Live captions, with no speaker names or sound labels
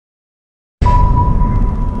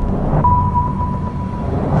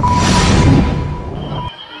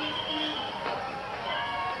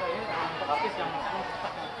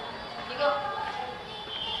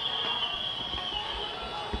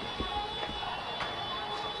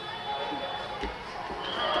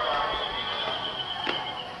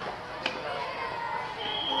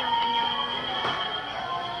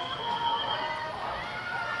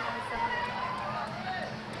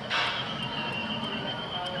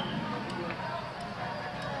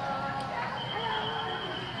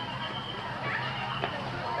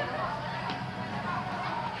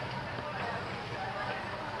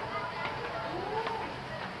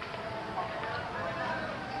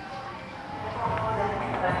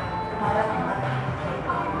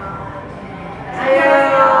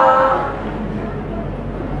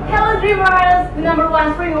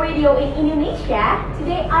transferring radio in Indonesia,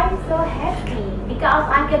 today I'm so happy because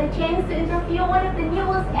I get a chance to interview one of the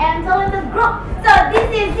newest and talented group. So this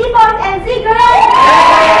is Z-Boys and Z-Girls.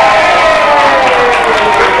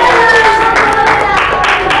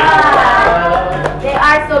 They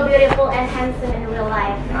are so beautiful and handsome in real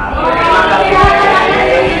life.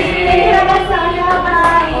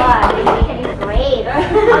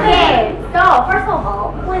 Okay, so first of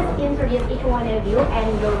all, please introduce each one of you and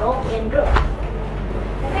your role in group.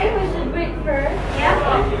 I think we should greet first. Yeah.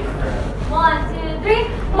 1, 2, 3.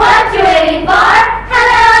 What you waiting for?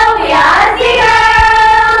 Hello, we are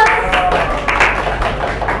Z-Girls.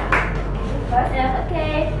 Yeah,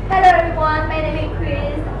 okay. Hello everyone, my name is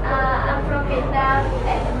Chris. I'm from Vietnam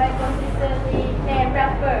and my consistently named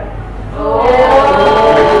rapper.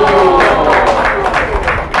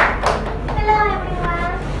 Halo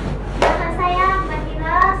everyone, nama saya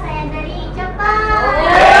Mahiro, saya dari Jepang.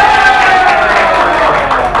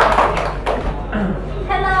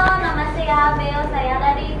 Hello, nama saya Bel, saya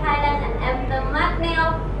dari Thailand and I'm the magnet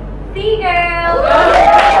of Z-Girl.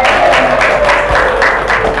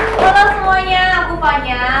 Halo semuanya, aku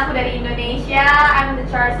Vanya, aku dari Indonesia. I'm the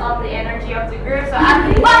charge of the energy of the group, so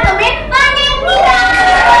I'm welcoming Banyak.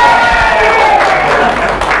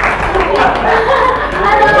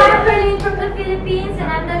 Hello, I'm Carlyn from the Philippines and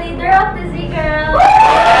I'm the leader of the Z-Girl.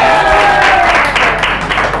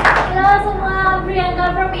 Hello semua, I'm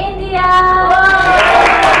Priyanka from India.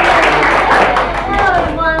 Hello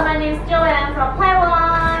everyone, my name is Joanne from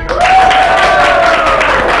Taiwan.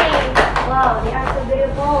 Wow, they are so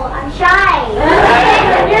beautiful. I'm shy.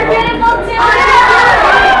 You're beautiful too.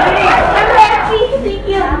 I'm happy. Thank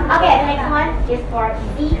you. Okay, the next one is for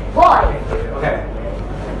Z-Boys. Okay.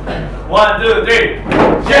 1, 2, 3.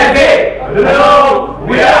 Gen Z! Hello!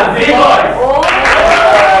 We are Z-Boys!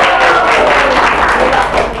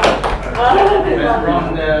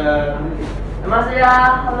 From the... Nama saya,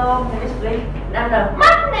 halo, my name is Blake. I'm the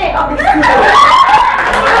magnet of the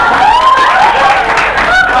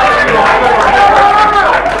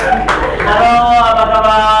Halo, apa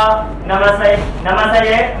kabar? Nama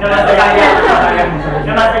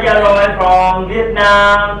saya Joanne from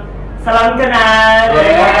Vietnam. Salam kenal.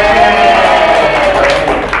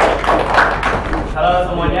 Halo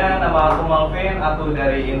semuanya, nama aku Malvin, aku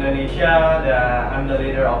dari Indonesia dan I'm the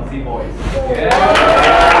leader of Z-Boys.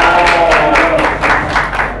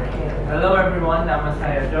 Hello everyone, nama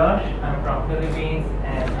saya Josh. I'm from Philippines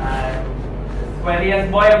and I'm the sweatiest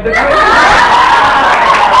boy of the group.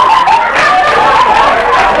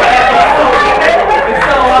 It's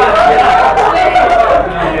so hot.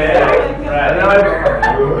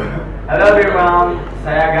 Hello everyone,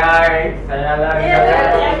 saya Guy, saya lagi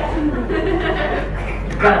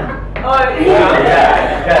Gan. Oh iya,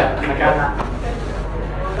 Gan, Nakana.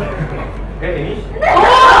 Ini?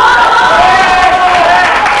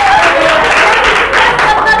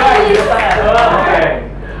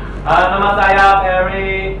 Nama saya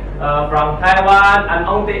Perry from Taiwan. I'm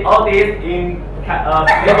artist in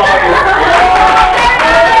Februari.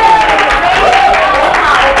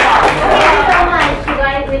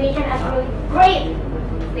 Great.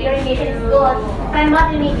 Your Indonesian is good. Keren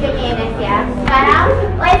banget Indonesianya ya guys ya. Sekarang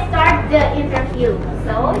let's start the interview.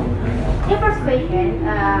 So the first question,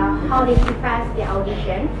 how did you pass the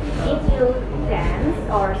audition? Did you dance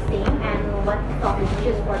or sing, and what song did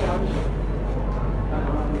you choose for the audition?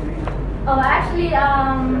 Oh, actually,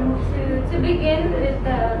 to begin with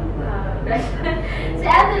the question, to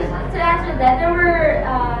answer that, there were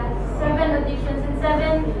 7 auditions in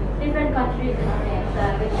 7 different countries,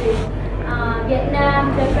 which is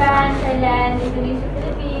Vietnam, Japan, Thailand, Indonesia,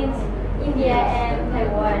 Philippines, India, and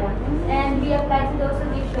Taiwan. And we applied to those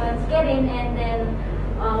auditions, get in, and then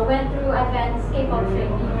went through advanced K-pop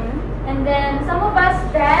training. And then some of us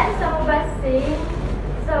dance, some of us sing.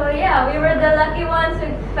 So yeah, we were the lucky ones who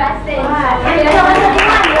passed it. Wow.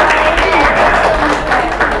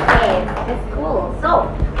 Okay, that's cool. So,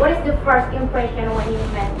 what is the first impression when you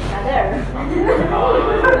met each other?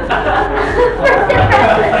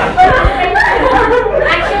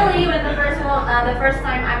 Actually, when the first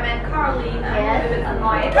time I met Carlyn, I was a bit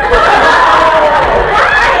annoyed.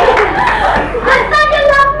 I thought you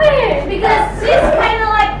loved me because she's kind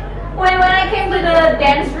of like when I came to the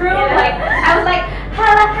dance room, like I was like,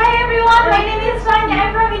 hi everyone, my name is Vanya, I'm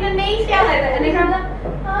from Indonesia, like that. And they come like,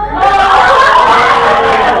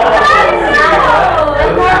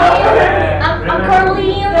 I'm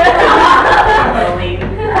Carlyn.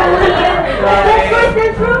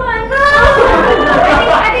 That's true. I know.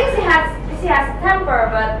 I think she has temper,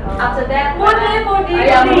 but after that,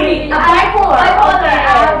 bipolar.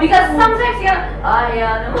 Because sometimes you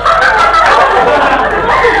know,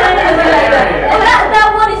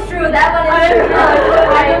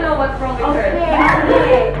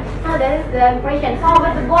 the impression. How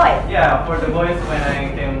about the boys? Yeah, for the boys, when I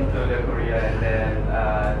came to the Korea, and then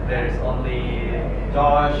there's only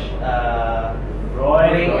Josh,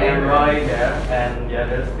 Roy, and Roy there, and yeah,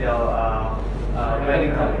 there's still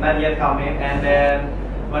not yet coming. And then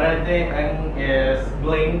what I think is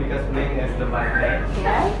Bling, because Bling is the my name.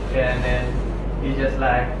 Yeah. And then he's just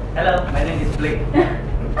like, hello, my name is Bling.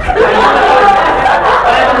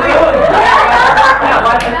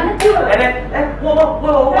 And then,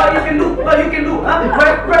 whoa, what you can do? What you can do? Huh?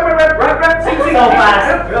 Rap, sing. So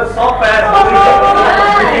fast. So fast.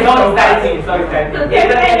 So exciting.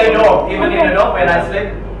 Even in the door, when I sleep,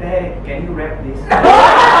 hey, can you rap this? I'm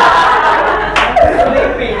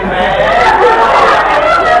sleeping, man.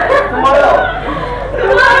 Tomorrow.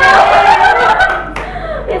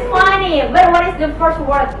 It's funny, but what is the first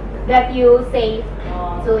word that you say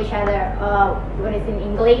to each other? When it's in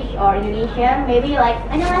English or Indonesian, maybe like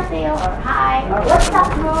annyeonghaseyo or hi or what's up,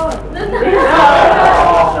 bro? We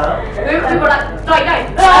were like, guys.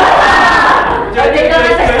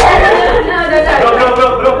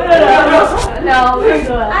 No, we're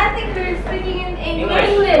good. I think we're speaking in English.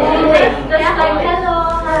 Just Yeah, like like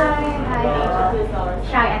hello, hello. hi.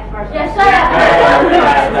 Shy at first. Yeah, shy at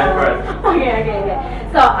first. Okay.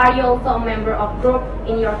 So, are you also a member of group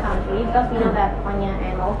in your country? Because we know that Vanya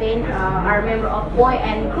and Malvin are a member of boy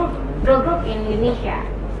and girl group in Indonesia.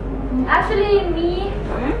 Actually, me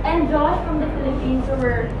and Josh from the Philippines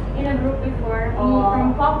were in a group before. Me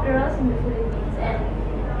from Pop Girls in the Philippines, and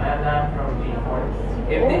I'm from B-Force.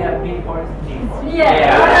 If they have B-Force, B-Force.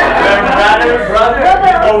 yeah. We're brother,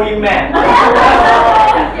 before we met.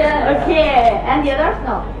 Yeah. Okay, and the others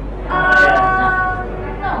no.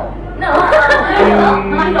 No.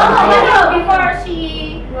 Before she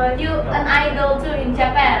do an idol too in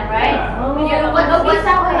Japan, right? Yeah.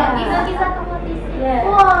 Yeah.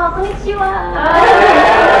 Wow, konnichiwa.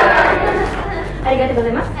 Arigatou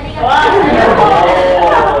gozaimasu.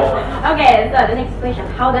 Okay, so the next question.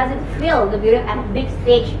 How does it feel to be at big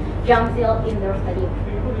stage jump seal in their stadium?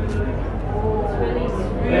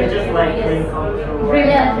 We're just like dream come true.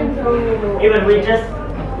 Yeah. Even we just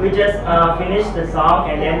finish the song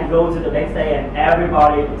and then go to the backstage and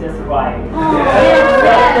everybody just cry.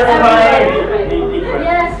 Just cry.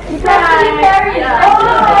 Yes, especially Paris.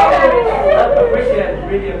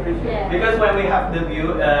 Really appreciate. Yeah. Because when we have the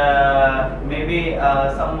view, maybe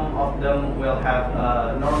some of them will have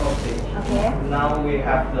normal stage. Okay. Now we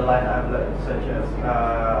have the lineup such as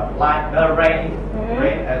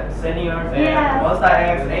Rain at seniors and Monster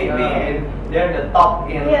X, 8B, and they're the top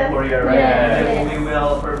in Korea right now. And we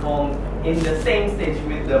will perform in the same stage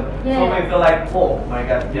with them. So we feel like, oh my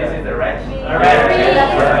god, this is the ranch. It's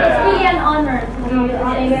really an honor to be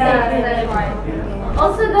on stage with everyone.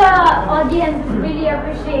 Also, the audience is really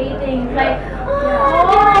appreciating, like,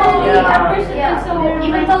 really appreciative. So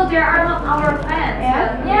Even though there are not our fans,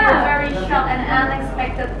 we Yeah. were very shocked and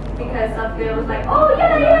unexpected because of it was like, like,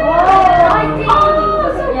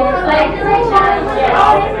 it's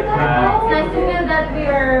nice to feel that we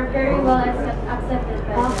are very well accepted.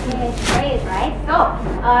 Okay, great, right? So,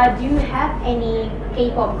 do you have any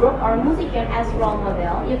K-pop group or musician as role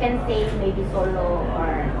model? You can say maybe solo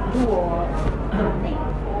or duo, something.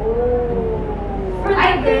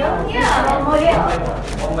 I think, Role model.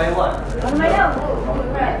 One by one. Role model.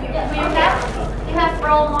 you have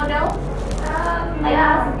role model. I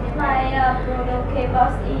asked my brother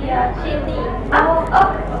K-boss, Chili.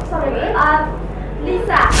 Sorry.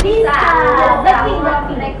 Lisa.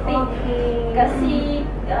 Blackpink. Because she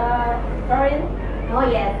foreign Oh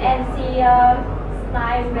yes. and she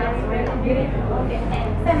style is very beautiful. And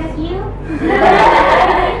Same as you.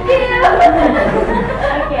 thank you.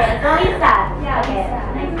 Okay, so Lisa. Yeah, Okay. Lisa.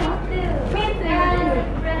 Nice to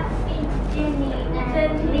meet you.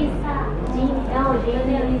 Lisa. Oh,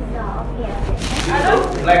 Jenny, Lisa. Okay.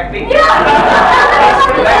 Blackpink.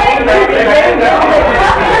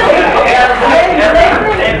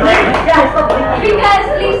 Because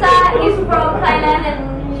Lisa is from Thailand and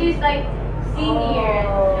she's like senior.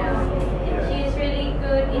 She's really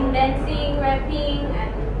good in dancing, rapping,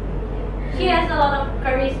 and she has a lot of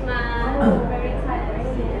charisma. Very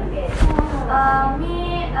talented.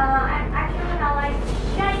 Actually, I like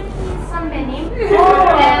Shiny Sunbeam,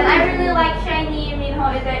 and I really like Shiny Minho.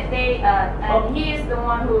 And he is the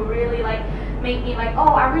one who really like make me like,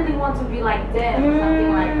 oh, I really want to be like them,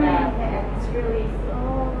 something like that. And it's really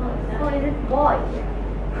So is it boy?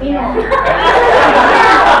 You know.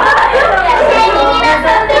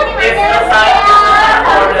 It's a sign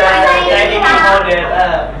for the Shiny people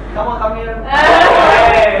that come on, come here.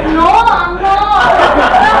 Hey. No, I'm not.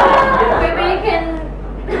 Maybe you can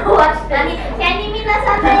watch the. Shiny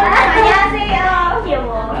minna-san, 안녕하세요.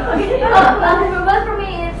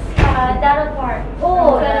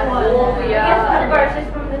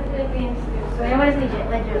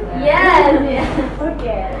 Yes. Yeah.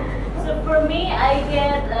 Okay. So for me, I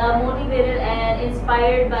get motivated and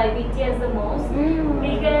inspired by BTS the most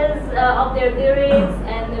because of their lyrics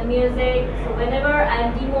and the music. So whenever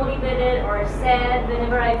I'm demotivated or sad,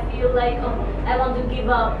 whenever I feel like I want to give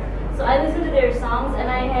up, so I listen to their songs and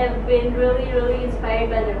I have been really inspired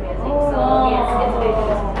by their music. So yes, it's been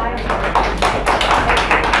inspiring.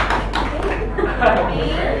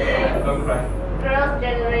 Girls'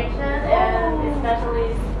 generation and especially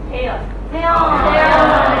Seoul.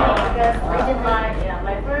 Because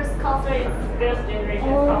my first concert is Girls' Generation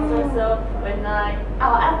concert. So when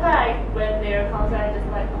after I went their concert, I just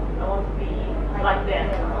like I want to be like them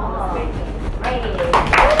on the stage. Great.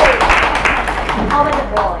 How about the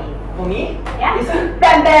boys? For me, Yeah. it's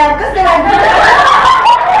Bam bam. So scary.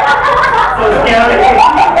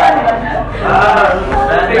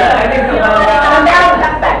 I think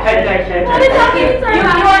What is happening?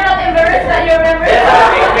 You are not embarrassed that you remember?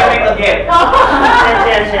 coming again.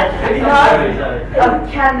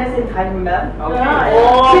 Can this in Thai คุณแบม Okay.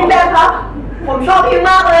 พี่แบมครับ ผมชอบพี่ม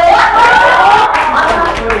ากเลย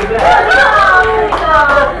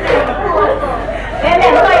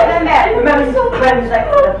Remember so cringe like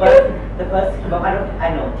the first K-pop I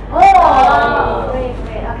know. Great.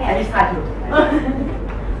 Okay. I just had to.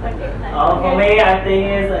 For me, I think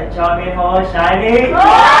it's a Joanne Shiny.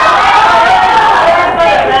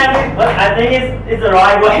 But I think it's the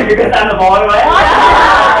right way because I'm the boy, right?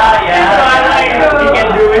 Yeah. So I like we can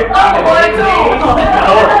do it. Boy too.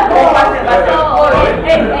 No.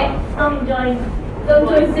 Don't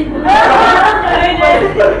join sing.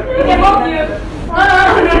 We can help you.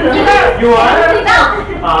 You want?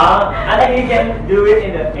 I think you can do it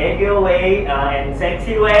in the eager way and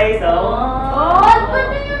sexy way. So. What do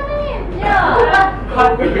you mean? Yeah. Oh,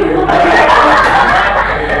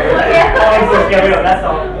 it's so scary. That's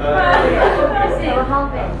all.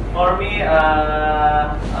 For me, I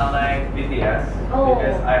like BTS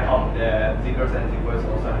because I hope that Ziggers and Ziggers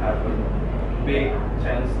also have a big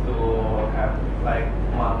chance to have like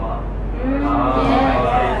Mama. And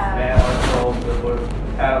also Billboard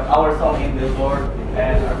have our song in Billboard,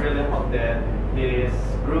 and I really hope that this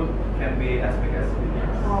group can be as big as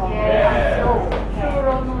BTS.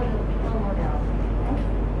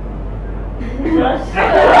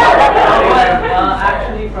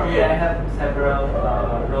 Actually, for me, I have several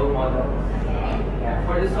role models. Yeah.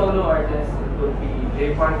 For the solo artists, it would be J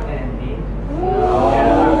Park and Dean. And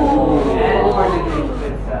for the group,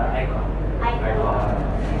 it's Icon.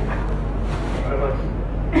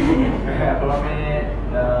 For me,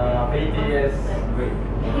 BTS great.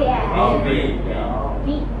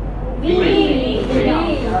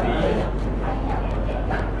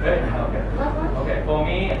 Okay. For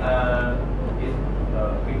me, it's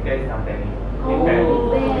Big Day something.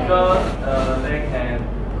 Because they can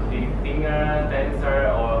be singer, dancer,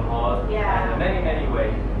 or host, and many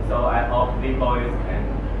ways. So I hope the boys can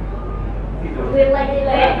do it. Relax.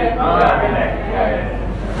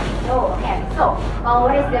 Okay. So,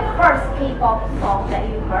 what is the first K-pop song that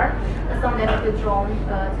you heard? The song that you drawn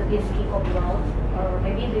to this K-pop world, or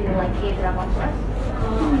maybe do you like K-drama first?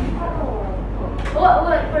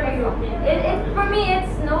 What for you? For me,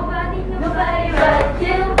 it's nobody but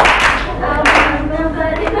you.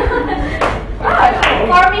 Nobody.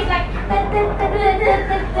 For me, it's like.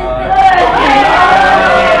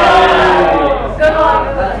 Good one.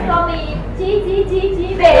 For me, G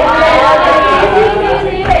baby.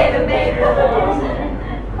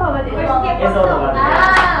 How about it? It's all about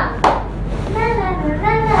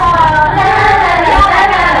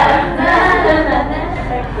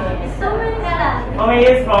For me,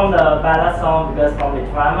 it's from the ballad song because from the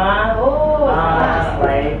drama. Just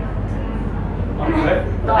like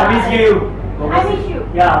I miss you. I miss you.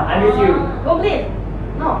 Yeah, I miss you. Goblin.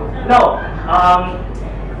 No. No.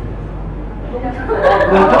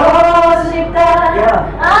 Yeah.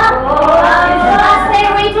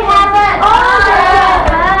 Stairway to Heaven.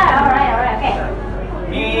 Alright, okay.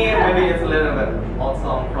 Me, maybe it's a little bit old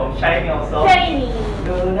song from Shiny also. Shiny.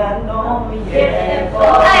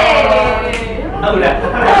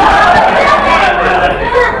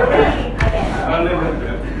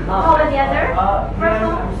 How about the other?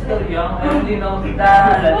 I'm still young. I only know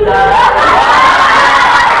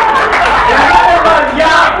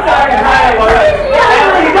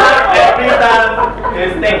Every time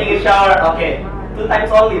is taking a shower. Okay, two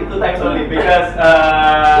times only because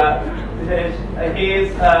he's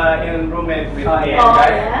in roommate with me,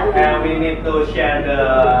 right? And we need to share the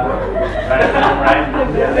bathroom, right?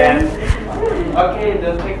 And then, okay,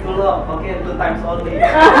 don't take too long. Okay, two times only. Two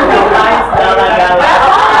times,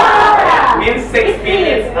 means 6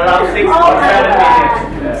 minutes, around 6 or 7 minutes.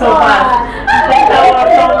 so much. Thanks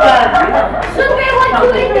so much. Should we like do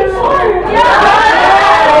it before? Yeah.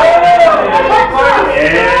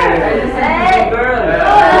 Hey, girl.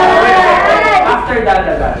 After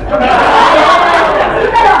adalah.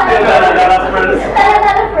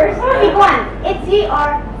 Adalah first. Pick one. It's Z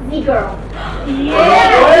or Z girl. Yeah.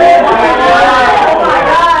 Oh my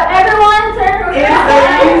God. Everyone turn around. It's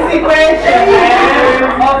an easy question.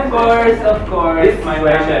 Of course. It's my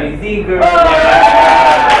question. Z girl.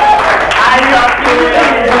 I love you.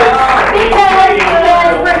 Because you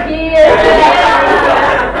guys were here.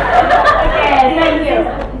 Okay, thank you.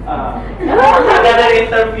 Another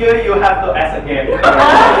interview, you have to ask again. So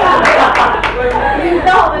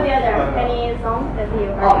how about the other? Any songs that you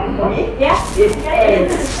heard before? Me? Yeah? It's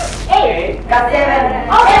eight. Eight. Got 7.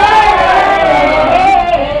 Okay.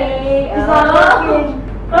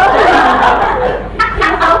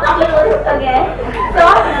 Okay. So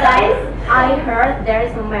guys, I heard there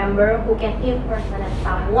is a member who can impersonate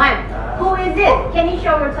someone. Who is it? Can you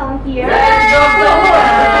show your talent here?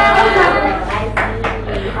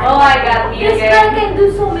 Oh my God, This girl can do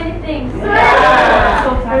so many things.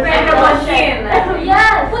 Friend of machine.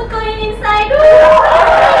 Yeah, put coin inside.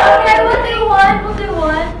 Okay, what do you want? What do you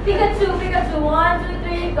want? Pikachu, Pikachu. 1, 2,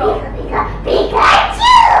 3, go.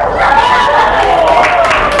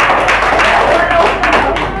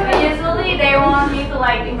 Usually they want me to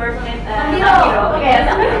like impersonate Mahiro. Yes.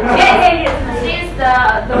 She's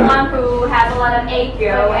the one who has a lot of EQ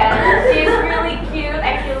and she's really cute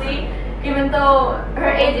actually, even though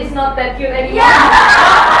her age is not that cute anymore. Yeah.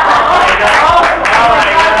 Oh my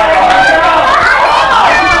God.